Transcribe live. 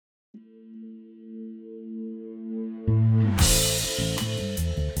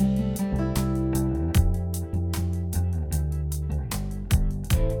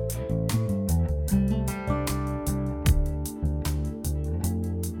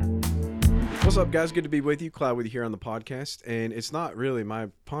What's up, guys? Good to be with you. Cloud with you here on the podcast. And it's not really my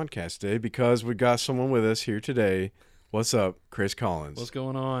podcast day because we got someone with us here today. What's up, Chris Collins? What's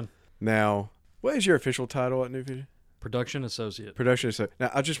going on? Now, what is your official title at New Vision? Production associate. Production associate.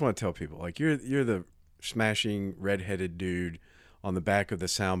 Now, I just want to tell people, like, you're the smashing redheaded dude on the back of the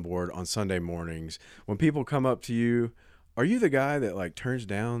soundboard on Sunday mornings. When people come up to you, are you the guy that, like, turns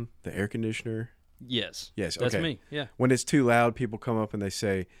down the air conditioner? Yes. Yes, That's okay. me, yeah. When it's too loud, people come up and they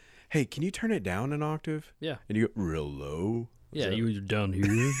say, hey, can you turn it down an octave? Yeah. And you go, real low? Yeah, you're down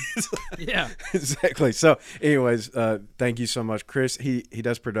here. Yeah. Exactly. So, anyways, thank you so much, Chris. He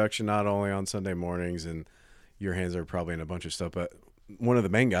does production not only on Sunday mornings, and your hands are probably in a bunch of stuff, but one of the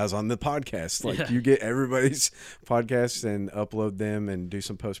main guys on the podcast. Like, you get everybody's podcasts and upload them and do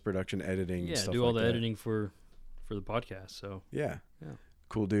some post-production editing. Yeah, and stuff do all like the that. editing for the podcast. So Yeah. Yeah.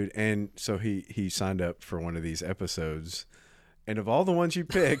 Cool, dude. And so he signed up for one of these episodes. And of all the ones you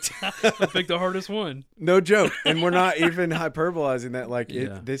picked, I picked the hardest one. no joke. And we're not even hyperbolizing that. Like,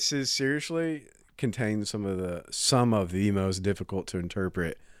 Yeah. this is seriously contains some of the most difficult to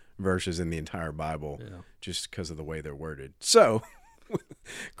interpret verses in the entire Bible, Yeah. just because of the way they're worded. So,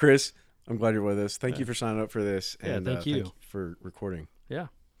 Chris, I'm glad you're with us. Thank you for signing up for this. Yeah, And thank you. for recording. Yeah.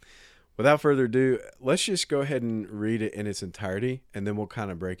 Without further ado, let's just go ahead and read it in its entirety, and then we'll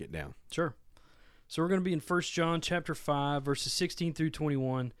kind of break it down. Sure. So we're going to be in 1 John chapter 5, verses 16 through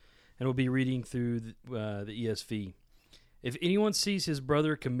 21, and we'll be reading through the ESV. If anyone sees his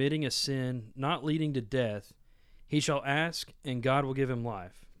brother committing a sin not leading to death, he shall ask, and God will give him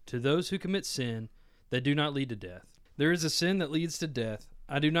life. To those who commit sin that do not lead to death. There is a sin that leads to death.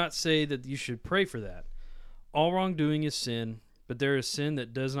 I do not say that you should pray for that. All wrongdoing is sin, but there is sin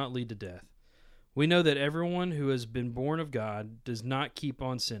that does not lead to death. We know that everyone who has been born of God does not keep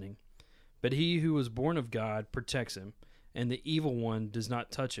on sinning. But he who was born of God protects him, and the evil one does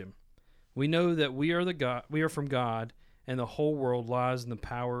not touch him. We know that we are from God, and the whole world lies in the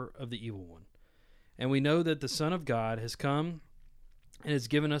power of the evil one. And we know that the Son of God has come and has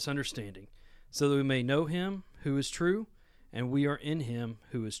given us understanding, so that we may know him who is true, and we are in him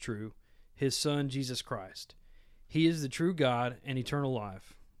who is true, his Son Jesus Christ. He is the true God and eternal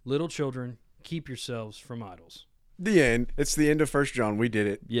life. Little children, keep yourselves from idols. The end. It's the end of 1 John. We did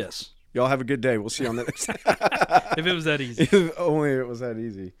it. Yes. Y'all have a good day. We'll see you on the next. If it was that easy. If only it was that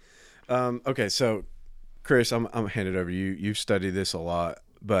easy. Okay, so Chris, I'm handing it over to you. You've studied this a lot,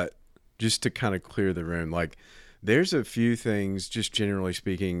 but just to kind of clear the room, like, there's a few things, just generally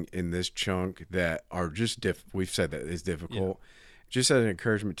speaking, in this chunk that are just we've said that is difficult. Yeah. Just as an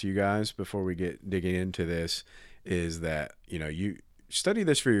encouragement to you guys before we get digging into this, is that, you study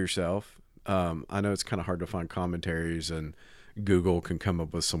this for yourself. I know it's kind of hard to find commentaries, and Google can come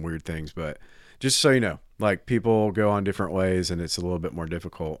up with some weird things, but just so you know, like, people go on different ways and it's a little bit more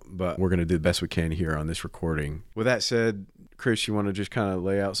difficult, but we're going to do the best we can here on this recording. With that said, Chris, you want to just kind of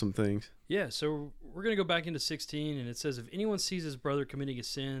lay out some things? Yeah, so we're going to go back into 16, and it says, if anyone sees his brother committing a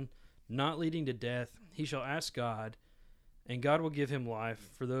sin not leading to death, he shall ask God, and God will give him life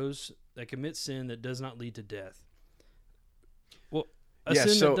for those that commit sin that does not lead to death. Well,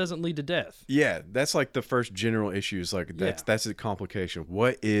 sin that doesn't lead to death. Yeah, that's like the first general issue. Is like that's a complication.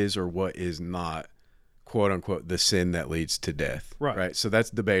 What is or what is not, quote unquote, the sin that leads to death? Right. So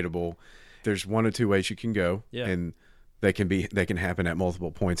that's debatable. There's one or two ways you can go, and they can happen at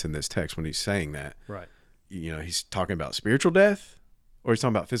multiple points in this text when he's saying that. Right. He's talking about spiritual death, or he's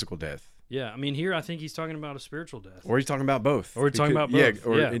talking about physical death. Yeah, I mean, here I think he's talking about a spiritual death. Or he's talking about both. Or he's talking about both.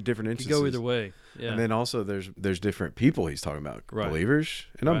 Yeah, in different instances. You go either way. Yeah. And then also there's different people he's talking about. Right. Believers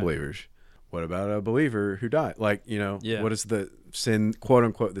and unbelievers. What about a believer who died? Like, what is the sin, quote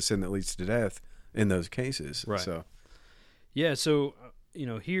unquote, the sin that leads to death in those cases? Right. So, yeah, so,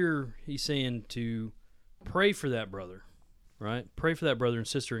 here he's saying to pray for that brother, right? Pray for that brother and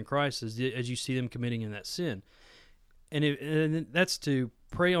sister in Christ as you see them committing in that sin. And that's to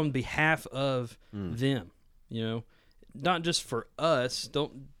pray on behalf of them, not just for us,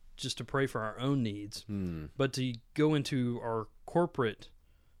 don't just to pray for our own needs, but to go into our corporate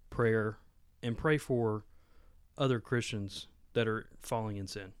prayer and pray for other Christians that are falling in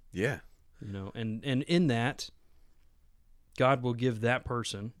sin. Yeah. And in that, God will give that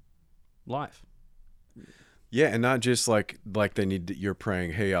person life. Yeah, and not just like they need you're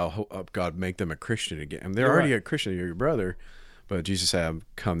praying, hey, I'll hope God make them a Christian again. I mean, they're already a Christian, you're your brother, but Jesus said,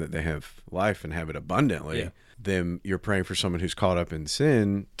 come that they have life and have it abundantly. Yeah. Then you're praying for someone who's caught up in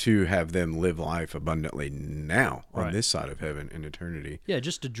sin to have them live life abundantly now on this side of heaven in eternity. Yeah,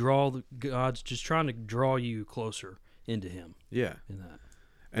 just to draw God's just trying to draw you closer into Him. Yeah, in that.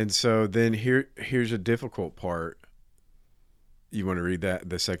 And so then here's a difficult part. You want to read that,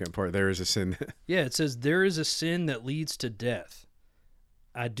 the second part? There is a sin. Yeah, it says, there is a sin that leads to death.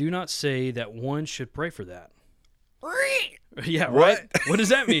 I do not say that one should pray for that. Yeah, right? What does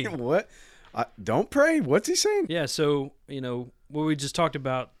that mean? What? Don't pray. What's he saying? Yeah, so, what we just talked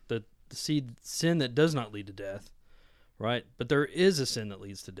about, the sin that does not lead to death, right? But there is a sin that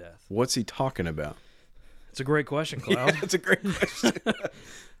leads to death. What's he talking about? It's a great question, Cloud. Yeah, that's a great question.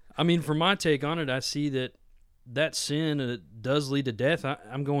 I mean, for my take on it, I see that sin it does lead to death.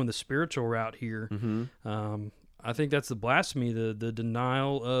 I'm going the spiritual route here. Mm-hmm. I think that's the blasphemy, the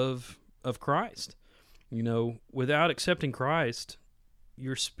denial of Christ. Without accepting Christ,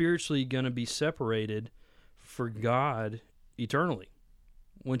 you're spiritually going to be separated for God eternally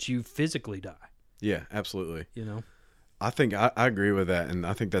once you physically die. Yeah, absolutely. I think I agree with that, and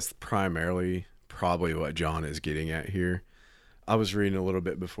I think that's primarily probably what John is getting at here. I was reading a little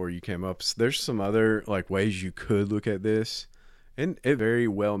bit before you came up. So there's some other ways you could look at this, and it very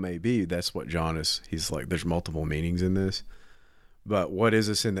well may be that's what John is. He's like, there's multiple meanings in this. But what is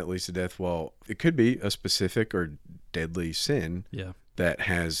a sin that leads to death? Well, it could be a specific or deadly sin that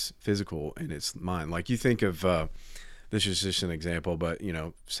has physical in its mind. Like you think of, this is just an example, but,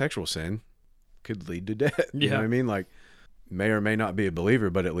 sexual sin could lead to death. You know what I mean? Like, may or may not be a believer,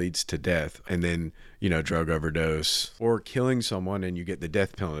 but it leads to death. And then, drug overdose or killing someone and you get the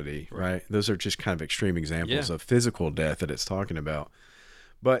death penalty, right? Those are just kind of extreme examples of physical death that it's talking about.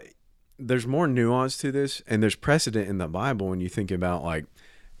 But there's more nuance to this, and there's precedent in the Bible when you think about like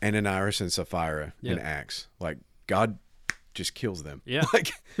Ananias and Sapphira in Acts. Like God just kills them. Yeah.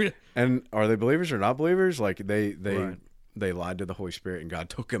 And are they believers or not believers? Like they lied to the Holy Spirit and God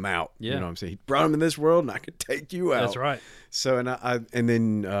took them out. Yeah. You know what I'm saying? He brought them in this world and I could take you out. That's right. So, and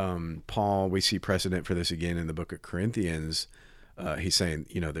then Paul, we see precedent for this again in the book of Corinthians. He's saying,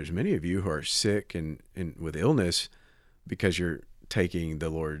 there's many of you who are sick and with illness because you're taking the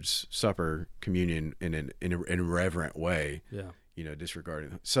Lord's Supper, communion in an irreverent way. Yeah.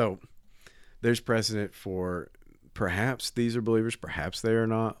 Disregarding. So there's precedent for perhaps these are believers, perhaps they are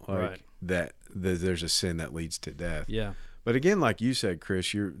not. That there's a sin that leads to death. Yeah. But again, like you said,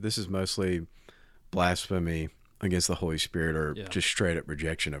 Chris, this is mostly blasphemy against the Holy Spirit or just straight up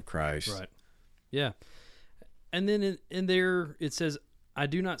rejection of Christ. Right. Yeah. And then in there it says, I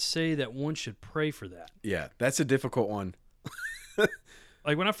do not say that one should pray for that. Yeah, that's a difficult one.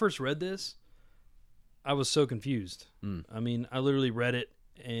 Like when I first read this, I was so confused. I mean, I literally read it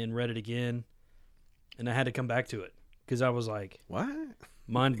and read it again, and I had to come back to it because I was like, what?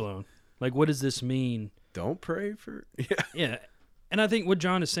 Mind blown. Like, what does this mean? Don't pray for... Yeah. And I think what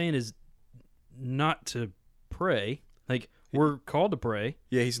John is saying is not to pray. Like, we're called to pray.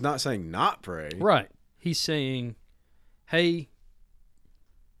 Yeah, he's not saying not pray. Right. He's saying, hey,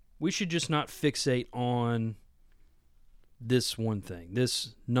 we should just not fixate on this one thing,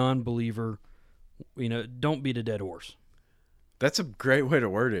 this non-believer, don't beat a dead horse. That's a great way to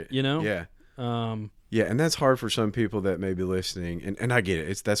word it. Yeah. Yeah, and that's hard for some people that may be listening, and I get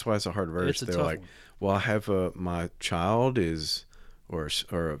it. That's why it's a hard verse. They're like, one. well, I have my child is, or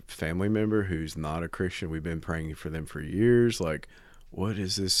a family member who's not a Christian. We've been praying for them for years. Like, what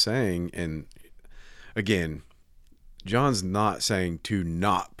is this saying? And again, John's not saying to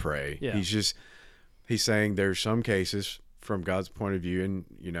not pray. Yeah. He's saying there's some cases from God's point of view, and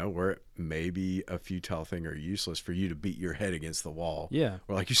where it may be a futile thing or useless for you to beat your head against the wall. Yeah.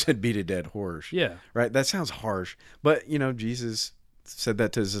 Or like you said, beat a dead horse. Yeah. Right? That sounds harsh. But, Jesus said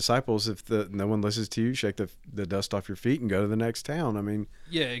that to his disciples, if no one listens to you, shake the dust off your feet and go to the next town. I mean,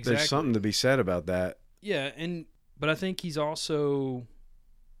 yeah, exactly. There's something to be said about that. Yeah, but I think he's also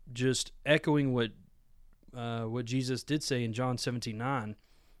just echoing what Jesus did say in John 17:9,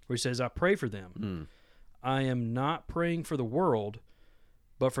 where he says, I pray for them. I am not praying for the world,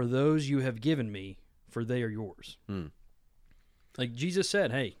 but for those you have given me, for they are yours. Like Jesus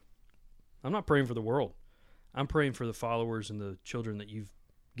said, hey, I'm not praying for the world. I'm praying for the followers and the children that you've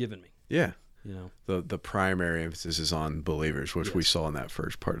given me. Yeah. The primary emphasis is on believers, which we saw in that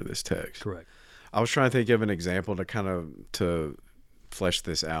first part of this text. Correct. I was trying to think of an example to flesh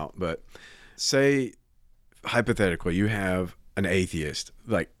this out, but say, hypothetically, you have an atheist,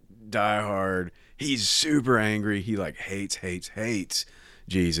 like diehard. He's super angry. He hates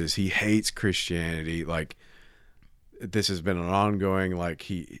Jesus. He hates Christianity. Like, this has been an ongoing, like,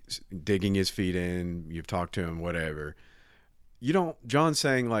 he's digging his feet in. You've talked to him, whatever. John's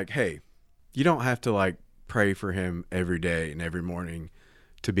saying, like, hey, you don't have to, like, pray for him every day and every morning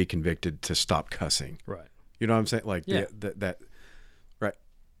to be convicted to stop cussing. Right. You know what I'm saying? Like, yeah. that right.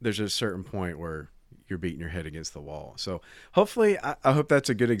 There's a certain point where you you're beating your head against the wall. So hopefully, I hope that's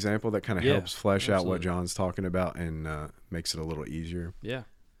a good example that kind of Yeah, helps flesh out what absolutely. John's talking about and makes it a little easier. Yeah,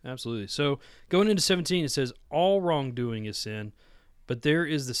 absolutely. So going into 17, it says, all wrongdoing is sin, but there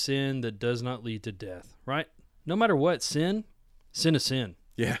is the sin that does not lead to death, right? No matter what, sin is sin,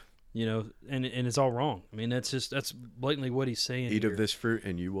 Yeah. you know, and it's all wrong. I mean, that's blatantly what he's saying. Eat here. of this fruit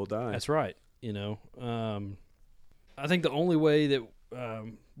and you will die. That's right. You know, I think the only way that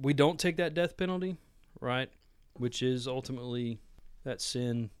we don't take that death penalty, right, which is ultimately that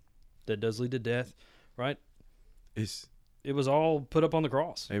sin that does lead to death, right? It was all put up on the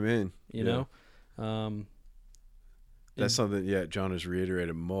cross. Amen. You know, That's something, John has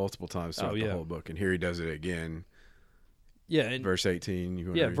reiterated multiple times throughout the whole book, and here he does it again. Yeah, and verse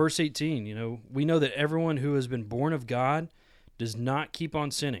 18. Verse 18. You know, we know that everyone who has been born of God does not keep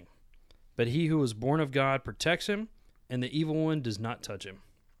on sinning, but he who is born of God protects him, and the evil one does not touch him.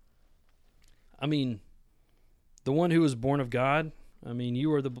 I mean, the one who is born of God, I mean,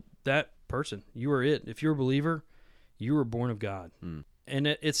 you are that person. You are it. If you're a believer, you were born of God. And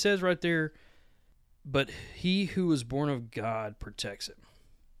it says right there, but he who is born of God protects him.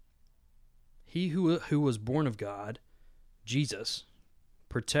 He who was born of God, Jesus,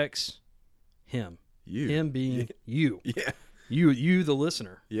 protects him. You. Him being you. Yeah. You, the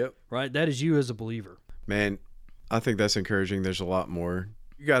listener. Yep. Right? That is you as a believer. Man, I think that's encouraging. There's a lot more.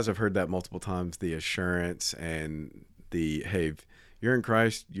 You guys have heard that multiple times, the assurance and hey, if you're in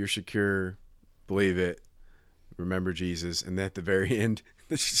Christ, you're secure, believe it, remember Jesus. And then at the very end,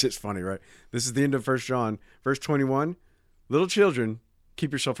 this is just funny, right? This is the end of 1 John, verse 21. Little children,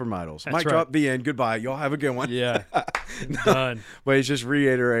 keep yourself from idols. That's Mic right. drop, the end. Goodbye. Y'all have a good one. Yeah. Done. But he's just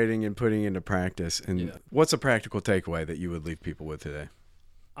reiterating and putting into practice. And what's a practical takeaway that you would leave people with today?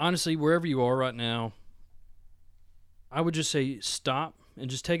 Honestly, wherever you are right now, I would just say stop and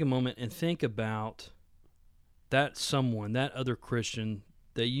just take a moment and think about that other Christian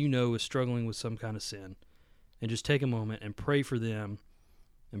that you know is struggling with some kind of sin. And just take a moment and pray for them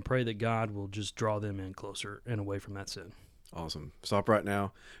and pray that God will just draw them in closer and away from that sin. Awesome. Stop right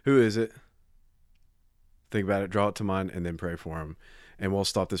now. Who is it? Think about it, draw it to mind, and then pray for them. And we'll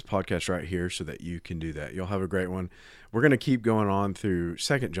stop this podcast right here so that you can do that. You'll have a great one. We're going to keep going on through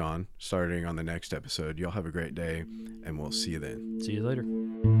 2 John, starting on the next episode. Y'all have a great day, and we'll see you then. See you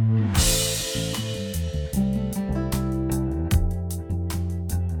later.